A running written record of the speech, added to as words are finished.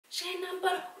She ain't nothing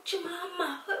but a hoochie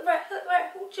mama. Hood right,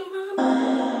 hoochie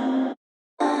mama.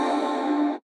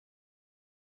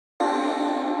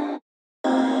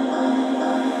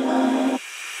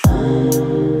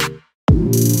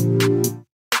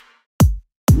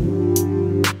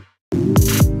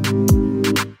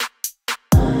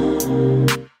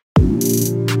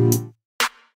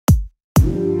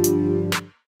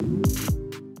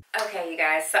 Okay, you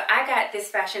guys, so I got this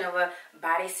Fashionnova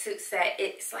bodysuit set.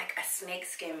 It's like a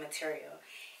snakeskin material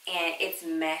and it's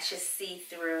mesh, is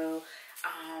see-through,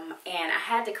 and I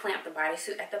had to clamp the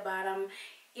bodysuit at the bottom.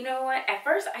 You know what, at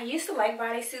first I used to like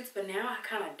bodysuits, but now I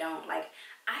kind of don't. Like,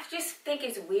 I just think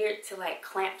it's weird to like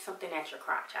clamp something at your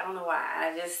crotch. I don't know why.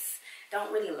 I just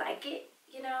don't really like it,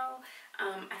 you know.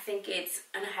 I think it's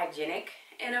unhygienic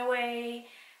in a way,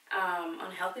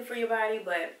 unhealthy for your body,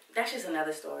 but that's just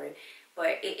another story.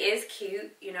 But it is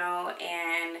cute, you know,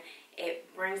 and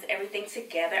it brings everything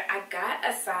together. I got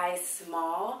a size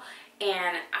small,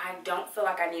 and I don't feel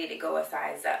like I needed to go a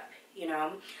size up, you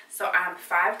know. So I'm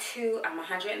 5'2", I'm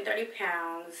 130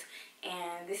 pounds,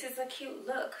 and this is a cute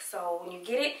look. So when you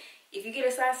get it, if you get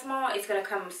a size small, it's going to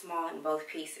come small in both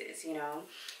pieces, you know.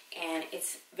 And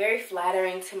it's very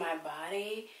flattering to my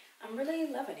body. I'm really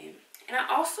loving it. And I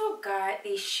also got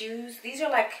these shoes. These are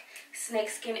like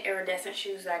snakeskin iridescent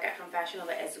shoes that I got from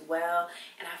Fashionnova as well.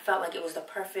 And I felt like it was the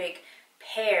perfect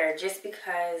pair just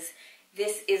because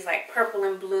this is like purple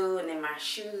and blue, and then my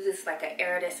shoes is like an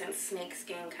iridescent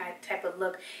snakeskin kind of type of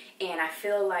look. And I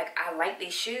feel like I like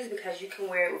these shoes because you can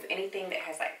wear it with anything that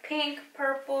has like pink,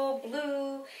 purple,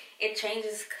 blue. It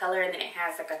changes color, and then it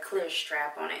has like a clear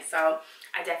strap on it. So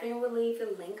I definitely will leave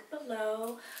the link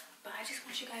below. But I just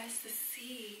want you guys to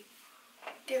see.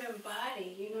 Giving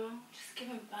body, you know, just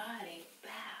giving body. Bow,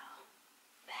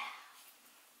 bow,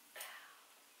 bow,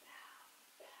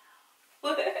 bow,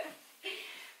 bow.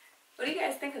 What do you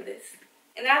guys think of this?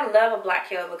 And I love a black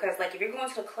heel because, like, if you're going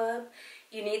to the club,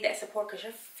 you need that support because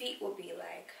your feet will be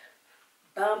like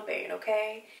bumping,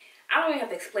 okay? I don't even have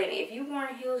to explain it. If you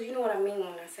wearing heels, you know what I mean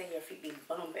when I say your feet be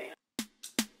bumping.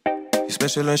 You're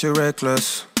special and she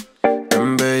reckless.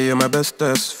 Remember, you're my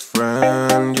bestest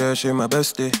friend. Yeah, she my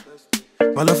bestie.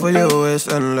 My love for you is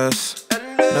endless.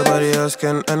 Nobody else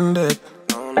can end it.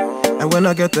 And when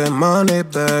I get the money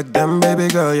back, then baby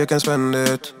girl, you can spend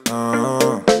it.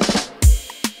 And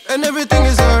everything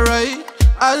is alright.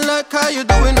 I like how you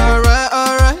doing alright,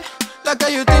 alright. Like how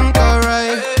you think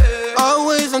alright.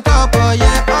 Always on top, oh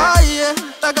yeah, oh yeah.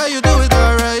 Like how you do it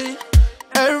alright.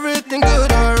 Everything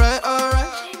good, alright, alright.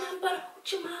 Ain't nothing but a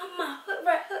hoochie mama. Hood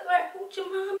right, hoochie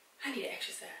mama. I need to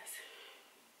exercise.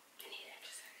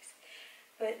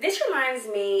 But this reminds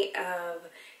me of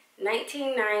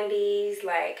 1990s,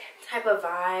 like, type of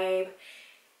vibe.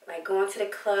 Like, going to the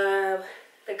club,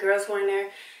 the girls wearing their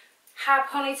high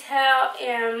ponytail.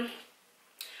 And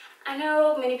I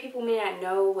know many people may not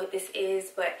know what this is,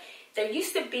 but there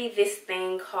used to be this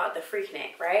thing called the freak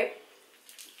neck, right?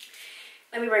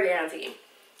 Let me break it down to you.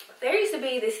 There used to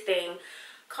be this thing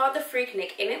called the freak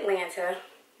neck in Atlanta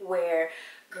where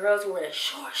girls wore the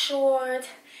short shorts,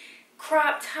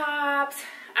 crop tops.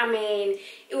 I mean,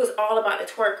 it was all about the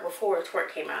twerk before twerk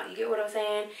came out. You get what I'm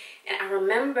saying? And I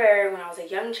remember when I was a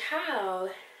young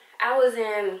child, I was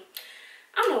in,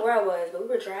 I don't know where I was, but we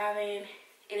were driving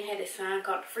and it had this sign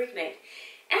called the freak neck.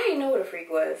 And I didn't know what a freak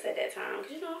was at that time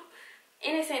because, you know,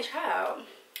 innocent child.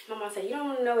 My mom said, you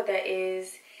don't know what that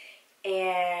is.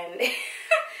 And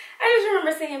I just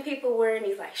remember seeing people wearing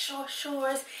these like short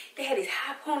shorts. They had these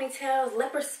high ponytails,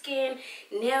 leopard skin,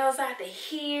 nails out to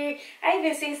here. I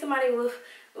even seen somebody with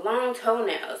long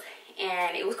toenails,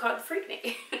 and it was called the freak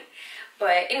neck.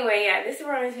 But anyway, yeah, this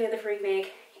reminds me of the freak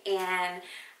neck, and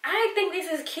I think this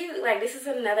is cute. Like, this is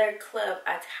another club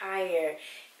attire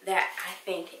that I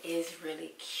think is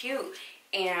really cute.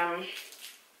 And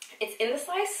it's in the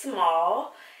size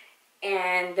small.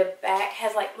 And the back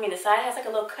has like, I mean, the side has like a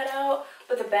little cutout,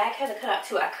 but the back has a cutout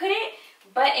too. I couldn't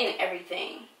button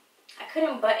everything. I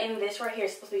couldn't button this right here.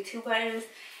 It's supposed to be 2 buttons.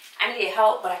 I needed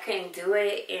help, but I couldn't do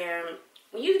it. And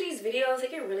when you do these videos, they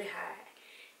get really high.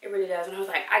 It really does. And I was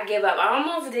like, I give up. I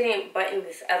almost didn't button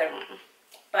this other one.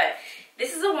 But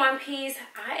this is a one piece.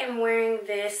 I am wearing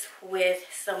this with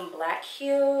some black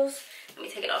heels. Let me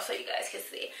take it off so you guys can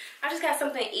see. I just got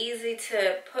something easy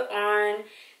to put on,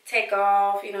 take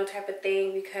off, you know, type of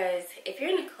thing, because if you're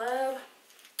in the club,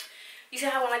 you see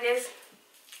how I went like this?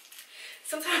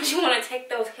 Sometimes you want to take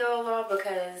those heels off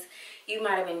because you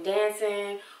might have been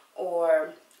dancing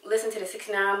or listen to the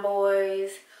 69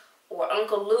 Boys or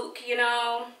Uncle Luke, you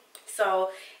know.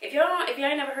 So if you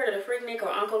ain't never heard of the freak neck or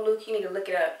Uncle Luke, you need to look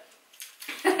it up.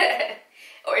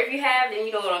 Or if you have, then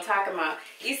you know what I'm talking about.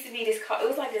 It used to be this called, it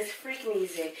was like this freak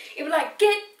music. It was like,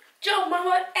 get your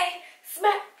mama, ayy,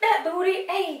 smack that booty,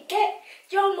 ayy, get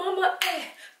your mama, ayy,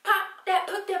 pop that,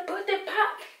 put that, pop that,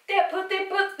 put that,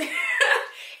 put.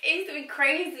 It used to be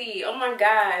crazy. Oh my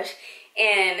gosh.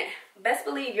 And best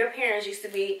believe your parents used to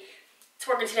be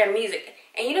twerking to that music.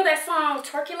 And you know that song,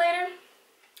 Twerkulator?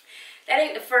 That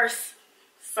ain't the first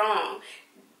song.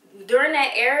 During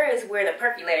that era is where the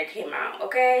Percolator came out,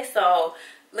 okay? So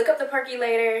look up the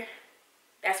Percolator.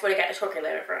 That's where they got the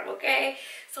Twerkulator from, okay?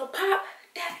 So pop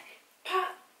that,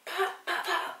 pop, pop, pop,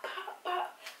 pop, pop,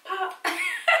 pop, pop.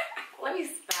 Let me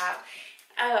stop.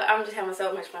 I'm just having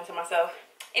so much fun to myself.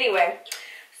 Anyway,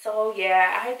 so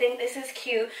yeah, I think this is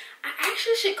cute. I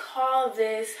actually should call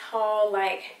this haul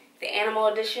like the animal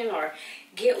edition or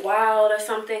get wild or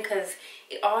something, because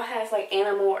it all has like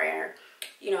animal or,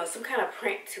 you know, some kind of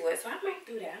print to it. So I might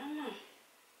do that.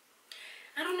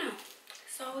 I don't know.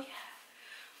 So yeah,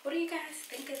 what do you guys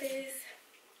think of this?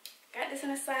 Got this in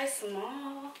a size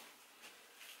small.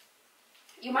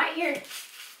 You might hear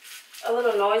a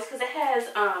little noise because it has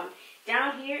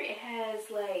down here it has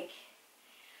like,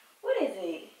 what is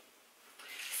it?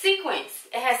 Sequins.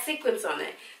 It has sequins on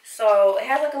it. So it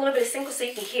has like a little bit of sequins so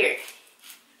you can hear it.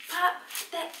 Pop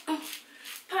that, pop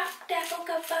that, pop,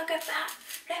 pop, pop, that, pop,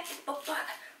 pop, pop, pop,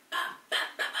 pop,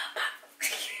 pop.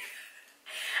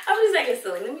 I'm just acting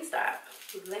silly. Let me stop.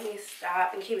 Let me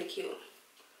stop and keep it cute.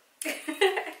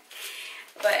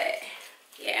 But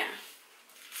yeah,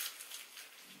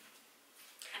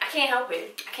 I can't help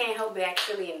it. I can't help it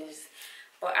actually in this.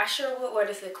 But I sure would wear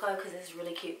this to the club because it's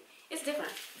really cute. It's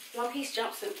different. One-piece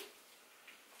jumpsuit.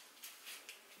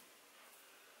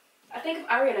 I think of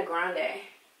Ariana Grande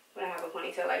when I have a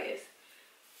ponytail like this.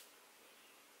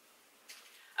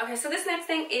 Okay, so this next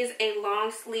thing is a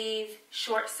long sleeve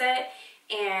short set,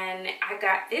 and I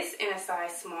got this in a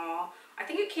size small. I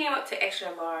think it came up to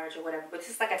extra large or whatever, but this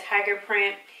is like a tiger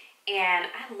print, and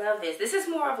I love this. This is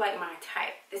more of like my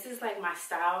type. This is like my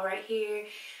style right here.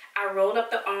 I rolled up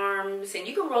the arms, and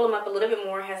you can roll them up a little bit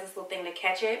more. It has this little thing to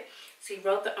catch it. So you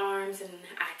rolled the arms, and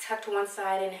I tucked one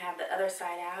side and have the other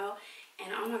side out.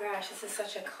 And oh my gosh, this is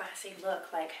such a classy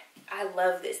look. Like, I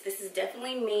love this. This is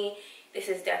definitely me. This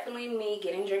is definitely me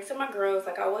getting drinks with my girls,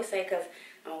 like I always say, because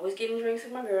I'm always getting drinks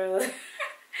with my girls.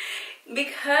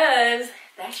 Because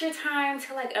that's your time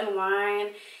to like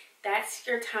unwind. That's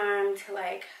your time to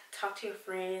like talk to your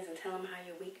friends and tell them how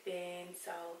your week been.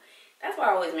 So that's why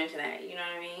I always mention that, you know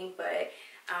what I mean? But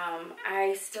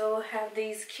I still have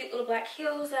these cute little black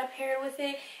heels that I paired with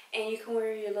it, and you can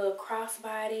wear your little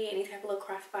crossbody, any type of little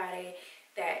crossbody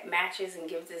that matches and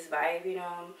gives this vibe, you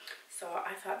know. So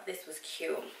I thought this was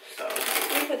cute. So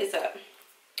let me put this up.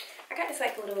 I got this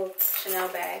like little Chanel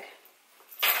bag.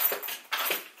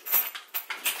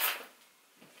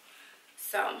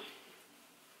 So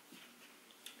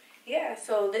yeah,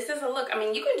 so this is a look. I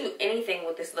mean, you can do anything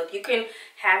with this look. You can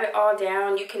have it all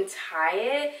down. You can tie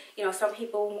it. You know, some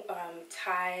people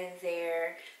tie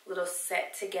their little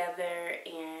set together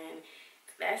and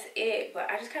that's it. But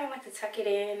I just kind of like to tuck it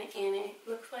in, and it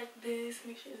looks like this.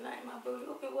 Make sure it's not in my booty.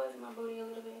 Oh, it was in my booty a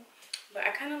little bit. But I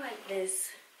kind of like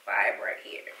this vibe right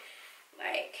here.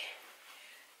 Like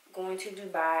going to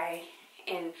Dubai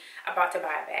and about to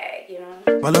buy a bag, you know?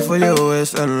 My love for you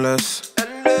is endless.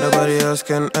 Nobody else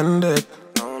can end it.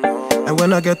 And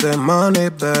when I get the money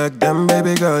back, then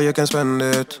baby girl, you can spend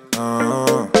it.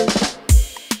 And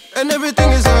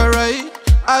everything is alright.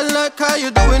 I like how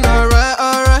you doing alright,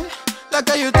 alright. Like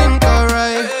how you think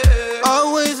alright.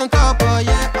 Always on top of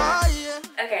yeah, oh yeah.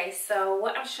 Okay, so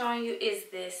what I'm showing you is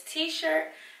this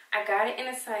t-shirt. I got it in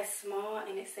a size small,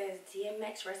 and it says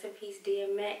DMX, rest in peace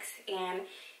DMX. And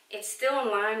it's still in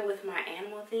line with my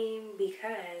animal theme,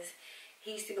 because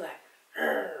he used to be like,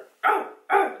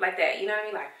 like that, you know what I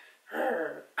mean? Like,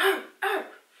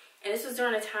 and this was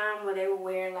during a time where they would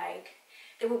wear like,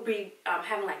 they would be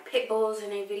having like pit bulls in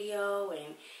their video,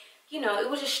 and you know, it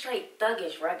was just straight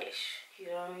thuggish, ruggish, you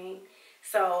know what I mean?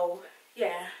 So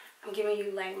yeah, I'm giving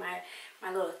you like my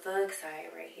little thug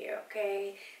side right here,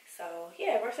 okay? So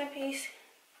yeah, rest in peace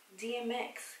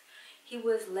DMX. He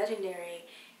was legendary,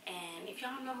 and if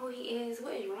y'all don't know who he is,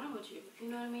 what is wrong with you? You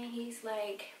know what I mean? He's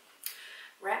like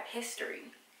rap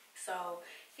history. So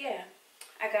yeah,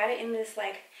 I got it in this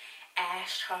like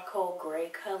ash charcoal gray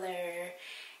color,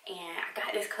 and I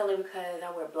got this color because I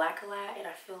wear black a lot, and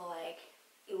I feel like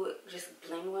it would just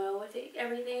blend well with it,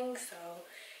 everything. So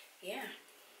yeah,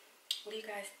 what do you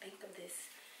guys think of this?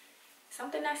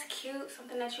 Something that's cute,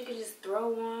 something that you could just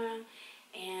throw on,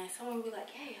 and someone will be like,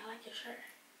 hey, I like your shirt,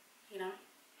 you know?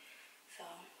 So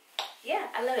yeah,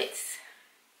 I love it.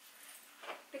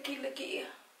 Looky, looky.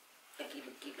 Looky,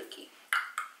 looky, looky.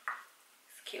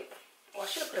 It's cute. Well, I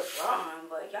should have put a bra on,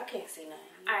 but y'all can't see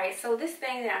nothing. Alright, so this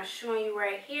thing that I'm showing you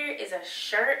right here is a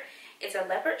shirt. It's a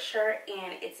leopard shirt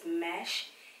and it's mesh.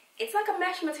 It's like a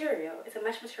mesh material. It's a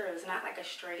mesh material. It's not like a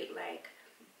straight like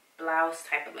blouse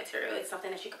type of material. It's something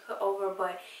that you could put over,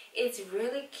 but it's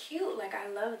really cute. Like, I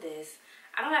love this.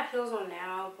 I don't have heels on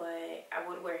now, but I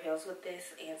would wear heels with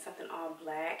this and something all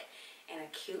black and a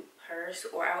cute purse,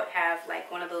 or I would have like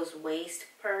one of those waist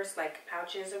purse like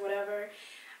pouches or whatever.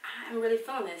 I'm really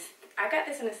feeling this. I got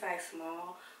this in a size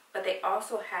small, but they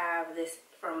also have this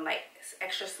from like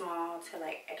extra small to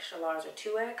like extra large or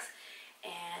 2X,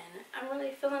 and I'm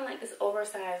really feeling like this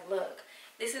oversized look.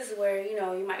 This is where, you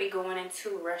know, you might be going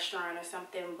into a restaurant or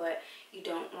something, but you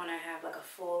don't want to have like a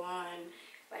full-on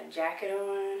like jacket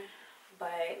on.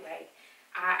 But like,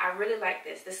 I really like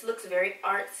this. This looks very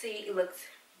artsy. It looks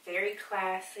very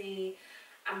classy.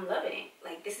 I'm loving it.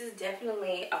 Like, this is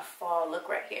definitely a fall look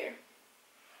right here.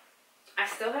 I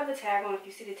still have the tag on. If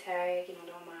you see the tag, you know,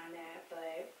 don't mind that.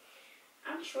 But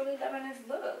I'm truly loving this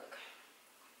look.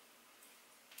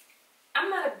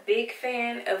 I'm not a big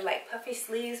fan of like puffy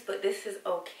sleeves, but this is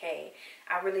okay.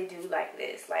 I really do like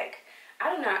this. Like,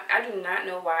 I do not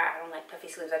know why I don't like puffy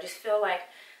sleeves. I just feel like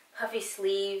puffy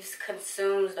sleeves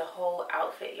consumes the whole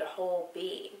outfit, your whole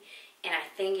being. And I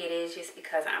think it is just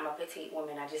because I'm a petite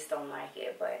woman. I just don't like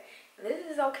it. But this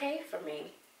is okay for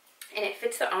me. And it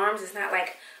fits the arms. It's not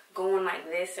like going like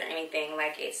this or anything.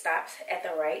 Like, it stops at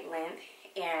the right length.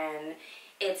 And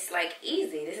it's like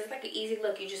easy. This is like an easy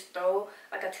look. You just throw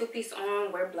like a two-piece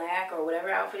on, wear black or whatever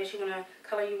outfit that you want to,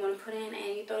 color you want to put in,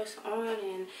 and you throw this on,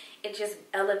 and it just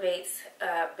elevates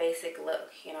a basic look,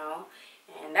 you know.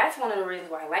 And that's one of the reasons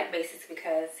why I like basics,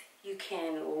 because you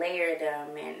can layer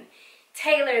them and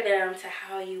tailor them to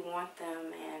how you want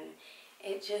them, and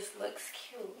it just looks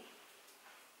cute.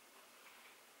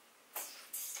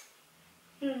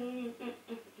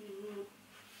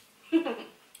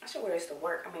 I should wear this to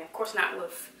work. I mean, of course not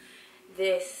with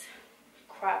this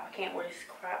crop. I can't wear this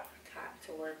crop top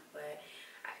to work, but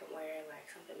I can wear like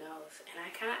something else. And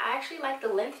I actually like the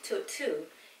length to it too.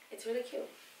 It's really cute.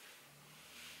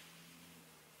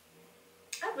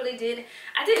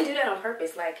 I didn't do that on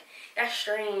purpose. Like, that's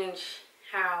strange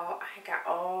how I got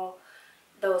all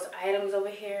those items over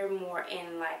here more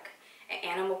in like an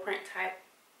animal print type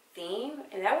theme,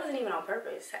 and that wasn't even on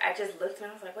purpose. I just looked and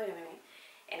I was like, wait a minute.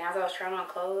 And as I was trying on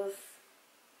clothes,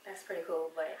 that's pretty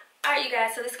cool. But alright, you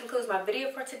guys, so this concludes my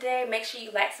video for today. Make sure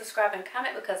you like, subscribe, and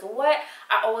comment, because what?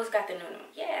 I always got the new.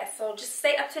 Yeah, so just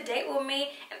stay up to date with me,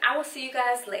 and I will see you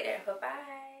guys later.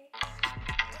 Bye-bye.